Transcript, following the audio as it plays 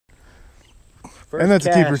And that's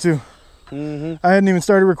a keeper too. I hadn't even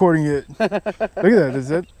started recording yet. Look at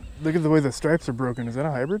that. Look at the way the stripes are broken. Is that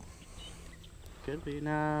a hybrid? Could be.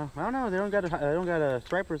 Nah, I don't know. They don't got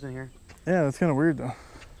stripers in here. Yeah, that's kind of weird though.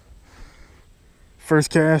 First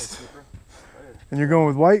cast. And you're going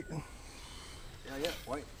with white? Yeah,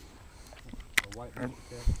 white. A white.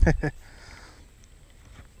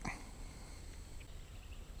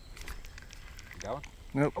 Got one?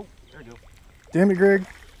 Nope. Oh, there you go. Damn it, Greg.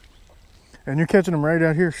 And you're catching them right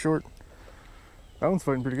out here short. That one's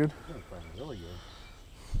fighting pretty good. Really good.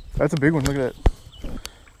 That's a big one. Look at that.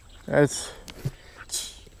 That's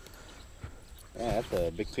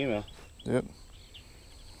a big female. Yep.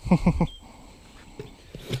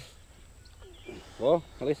 Well,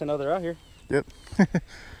 at least I know they're out here. Yep.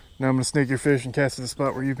 Now I'm going to snake your fish and cast to the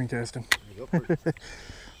spot where you've been casting. Go for it. Hey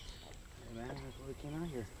man, that's what we came out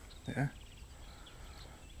here. Yeah.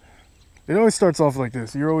 It always starts off like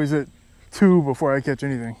this. You're always at 2 before I catch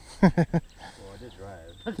anything. Well, I did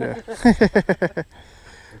drive. Yeah.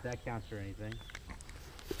 If that counts for anything.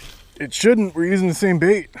 It shouldn't. We're using the same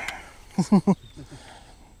bait.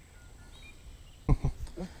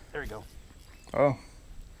 There we go. Oh.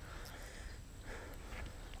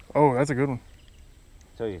 Oh, that's a good one.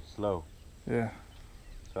 I tell you, slow. Yeah.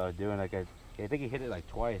 So I was doing like I think he hit it like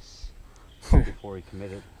twice before he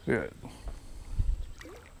committed. Yeah.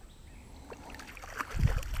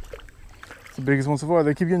 It's the biggest one so far.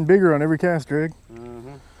 They keep getting bigger on every cast, Greg.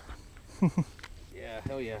 Yeah,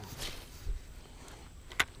 hell yeah.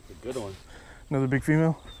 It's a good one. Another big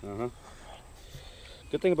female?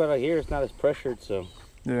 Good thing about out here, it's not as pressured, so.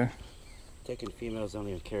 Yeah. Taking females don't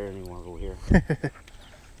even care anymore over here.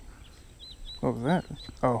 What was that?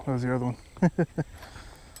 Oh, that was the other one.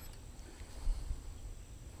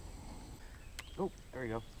 Oh, there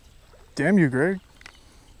you go. Damn you, Greg.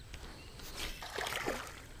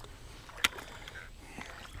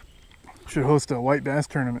 Should host a white bass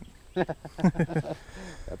tournament. That's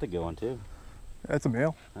a good one too. That's a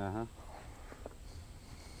male.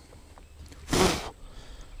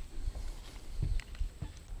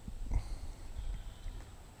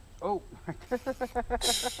 Oh.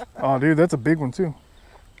 Oh, dude, that's a big one too.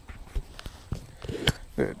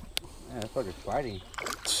 Yeah, that fucker's fighting.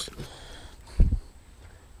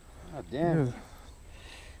 Oh, damn. Yeah.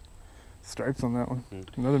 Stripes on that one.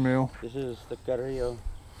 Another male. This is the Carrillo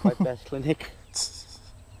White Bass Clinic.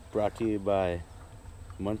 Brought to you by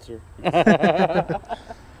Munster.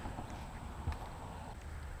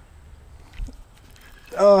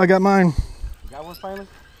 Oh, I got mine. You got one finally?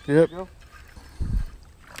 Yep.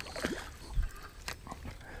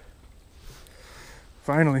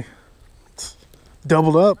 Finally.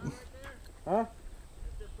 Doubled up. Huh?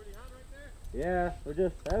 Yeah, I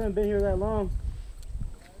haven't been here that long.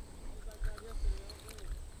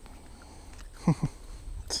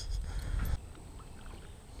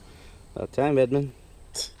 About time, Edmund.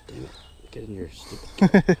 Damn it. Get in your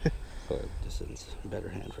stupid distance. Better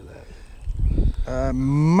hand for that. I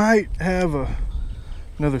might have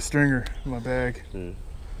another stringer in my bag.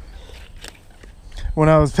 When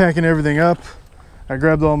I was packing everything up, I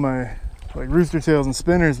grabbed all my Rooster Tails and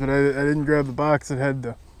spinners, but I didn't grab the box that had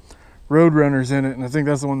the Road Runners in it, and I think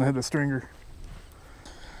that's the one that had the stringer.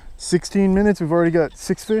 16 minutes, we've already got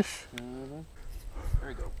 6 fish. There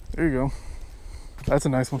you go. There you go. That's a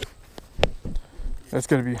nice one. That's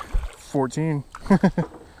got to be 14. Yeah,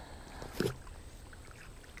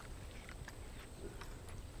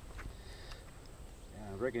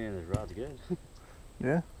 I'm breaking in this rod's good.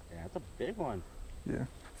 Yeah? Yeah, that's a big one. Yeah.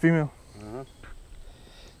 Female.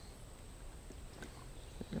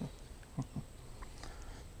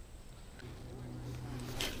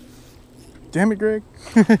 Damn it, Greg.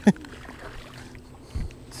 That's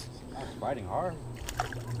fighting hard.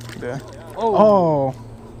 Yeah. Oh.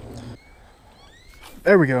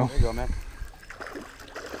 There we go. There you go, man.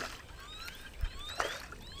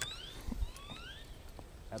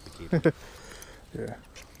 That's a keeper. Yeah.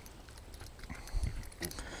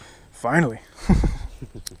 Finally.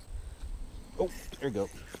 Oh, there you go.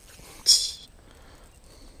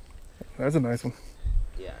 That's a nice one.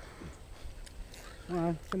 Yeah. Come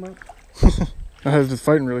on, come on. I was just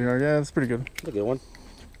fighting really hard. Yeah, that's pretty good. That's a good one.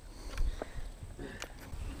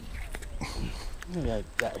 Yeah,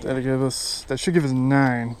 that should give us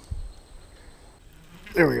 9.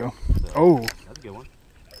 There we go. Oh. That's a good one.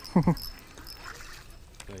 So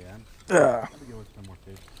yeah. That's a good one. Some more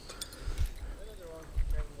fish.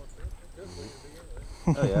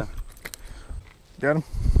 Oh yeah. Got him?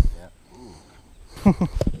 Yeah. Ooh. Come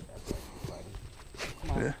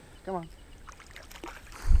on. Yeah. Come on.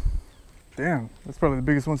 Damn, that's probably the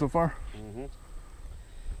biggest one so far.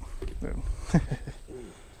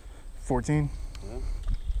 14. Yeah.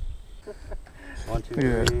 1, 2, Look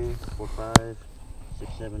at 3, 4, 5,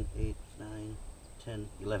 6, 7, 8, 9, 10,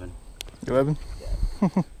 11. 11? Yeah.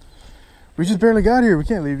 We just barely got here. We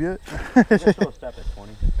can't leave yet. We'll stop at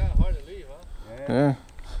 20. It's kind of hard to leave, huh? Yeah.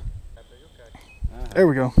 Uh-huh. There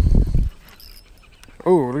we go.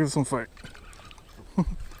 Oh, look at this one fight.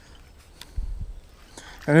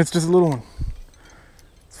 And it's just a little one.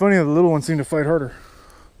 It's funny how the little ones seem to fight harder.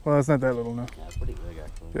 Well, it's not that little now. Yeah, pretty big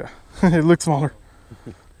actually. Yeah, it looks smaller.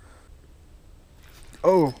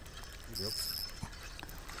 Oh.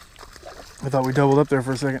 I thought we doubled up there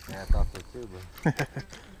for a second. Yeah, I thought so too, but.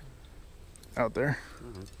 Out there.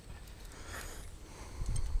 Mm-hmm.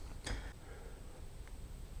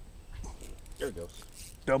 There it goes.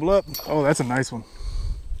 Double up. Oh, that's a nice one.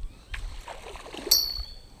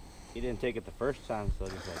 He didn't take it the first time, so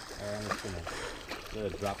he's like, alright, I'm just gonna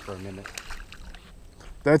let it drop for a minute.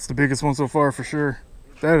 That's the biggest one so far for sure.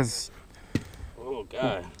 That is, Oh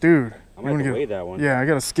god. dude. I might have to weigh that one. Yeah, I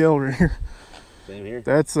got a scale right here. Same here.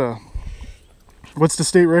 That's what's the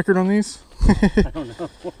state record on these? I don't know.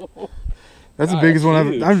 That's God, the biggest that's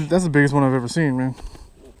one huge. that's the biggest one I've ever seen, man.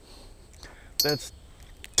 That's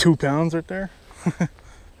 2 pounds right there,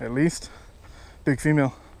 at least. Big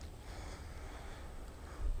female.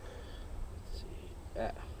 Let's see.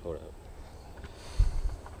 Ah, hold up.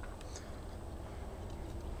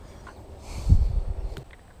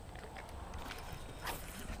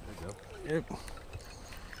 There you go. Yep.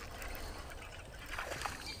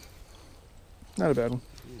 Not a bad one.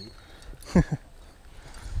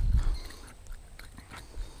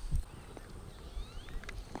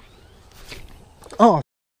 Oh,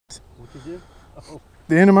 What'd you do? Oh,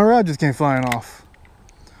 the end of my rod just came flying off.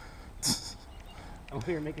 I'm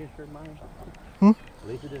here making sure mine. Hmm? At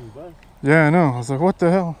least it didn't bust. Yeah, I know. I was like, what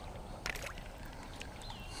the hell?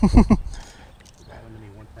 That happened to me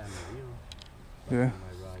one time in Rio. Yeah.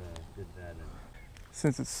 My rod did that.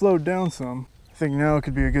 Since it's slowed down some, I think now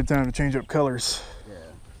could be a good time to change up colors.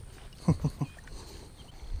 Yeah.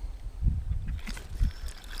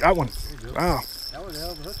 Got one. There you go. Wow. That was a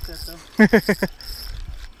hell of a hook set though.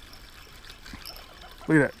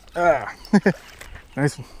 Look at that. Ah.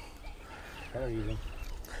 Nice one. Color using.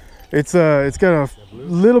 It's got a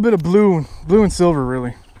little bit of blue and silver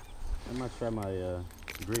really. I might try my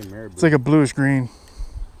green marabou. It's like a bluish green.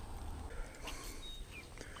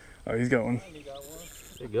 Oh, he's got one.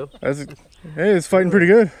 There you go. Hey, it's fighting pretty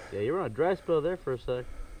good. Yeah, you were on a dry spell there for a sec.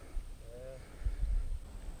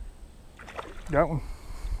 Got one.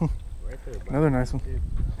 Right there. Bud. Another nice one.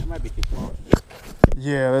 It might be too small.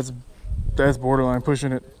 Yeah, that's borderline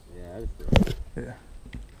pushing it. Yeah, I just Yeah.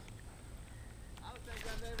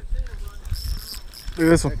 Look at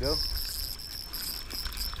this There one. you go.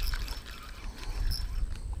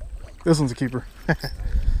 This one's a keeper.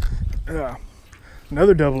 Yeah.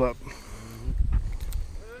 Another double up.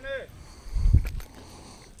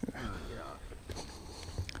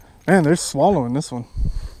 Man, they're swallowing this one.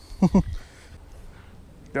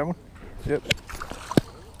 Got one? Yep.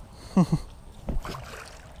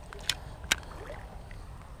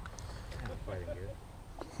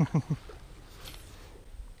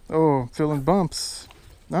 Oh, feeling bumps.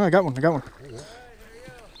 No, I got one.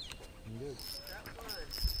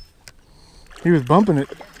 He was bumping it.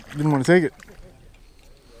 Didn't want to take it.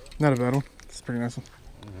 Not a bad one. It's a pretty nice one.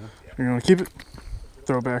 You're going to keep it?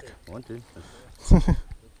 Throw it back. 1, 2. Oh,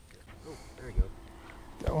 there you go.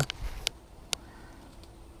 Got one.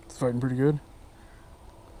 It's fighting pretty good.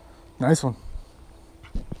 Nice one.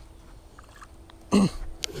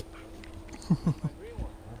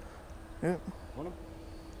 Yep. Want him?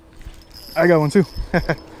 I got one too.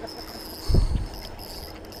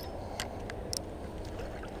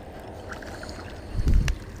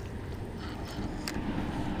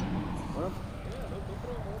 Want him?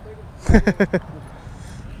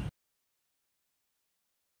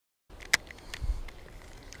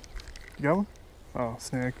 You got one? Oh,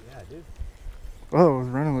 snag. Yeah, I do. Oh, I was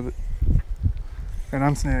running with it. And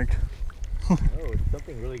I'm snagged. Oh, it's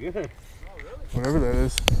something really good. Whatever that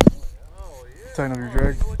is. Oh, yeah. Tighten up your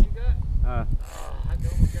drag. You know what you got? Uh, I can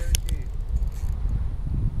almost guarantee.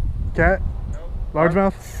 Cat? Nope.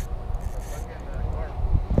 Largemouth?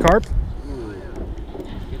 Fucking Carp? ooh.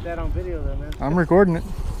 Get that on video though, man. I'm recording it.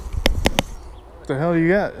 What the hell you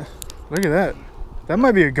got? Look at that. That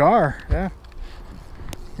might be a gar. Yeah.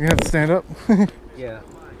 You're gonna have to stand up. Yeah.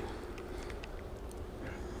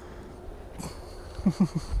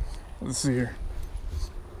 Let's see here.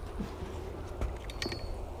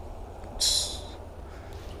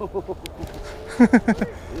 This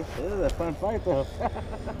is a fun fight though.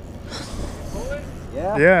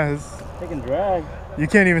 Yeah. Yeah, it's, Taking drag. you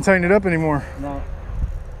can't even tighten it up anymore. No.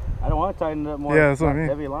 I don't want to tighten it up more. Yeah, that's what I It's mean.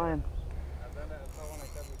 Heavy line. I've done that. I saw one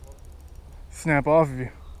like that before. Snap off of you.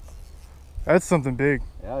 That's something big.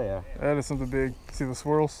 Oh yeah. That is something big. See the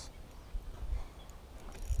swirls?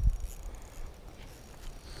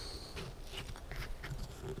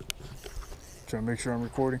 Trying to make sure I'm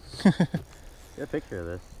recording. Get a picture of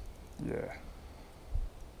this. Yeah.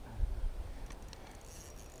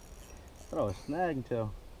 I thought I was snagged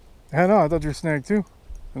until. I know, I thought you were snagged too.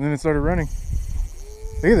 And then it started running.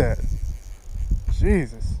 Look at that.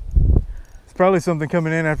 Jesus. It's probably something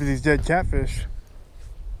coming in after these dead catfish.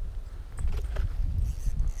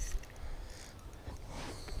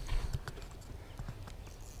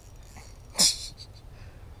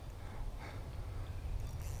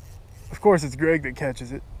 Of course, it's Greg that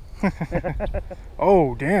catches it.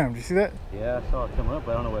 Oh, damn. Did you see that? Yeah, I saw it come up,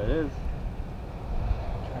 but I don't know what it is.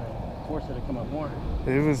 Trying to force it to come up more.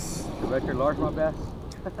 It was, The record largemouth bass.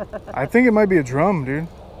 I think it might be a drum, dude.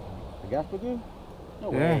 The gas lagoon?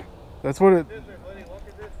 No Yeah. way. That's what it, This way, buddy. Walk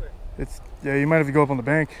it this way. it's, yeah, you might have to go up on the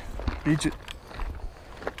bank. Beach it.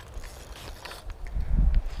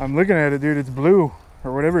 I'm looking at it, dude. It's blue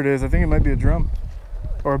or whatever it is. I think it might be a drum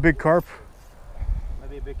or a big carp. Might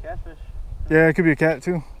be a big catfish. Yeah, it could be a cat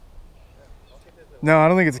too. No, I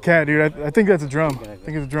don't think it's a cat, dude. I think that's a drum. I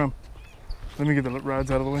think it's a drum. Let me get the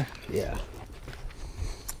rods out of the way. Yeah.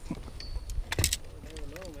 I don't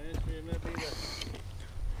know, man. It might be the...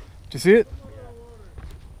 Did you see it?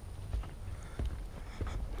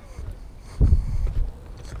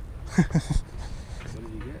 What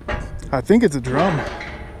did you get? I think it's a drum.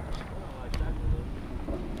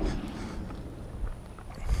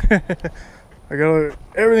 I gotta,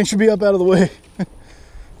 everything should be up out of the way.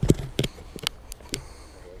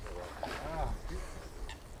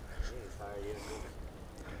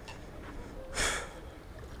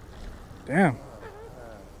 Damn.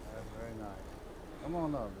 That's very nice. Come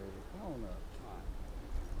on up, baby. Come on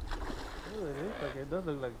up. Ooh, it looks like it does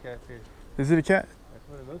look like a catfish. Is it a cat? That's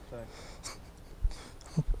what it looks like.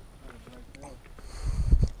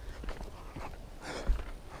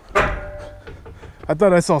 I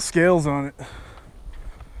thought I saw scales on it.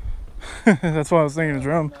 That's why I was thinking a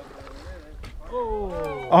drum.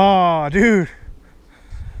 Oh! Oh, dude.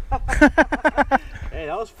 Hey,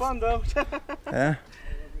 that was fun though. Yeah.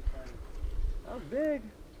 That was big.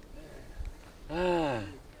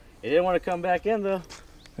 It didn't want to come back in though.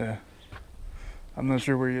 Yeah. I'm not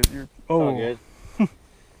sure where you're. It's all Oh, good.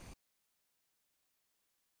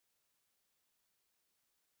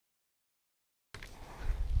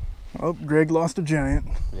 oh, Greg lost a giant.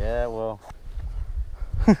 Yeah, well.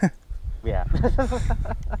 Yeah.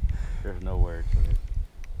 There's no words for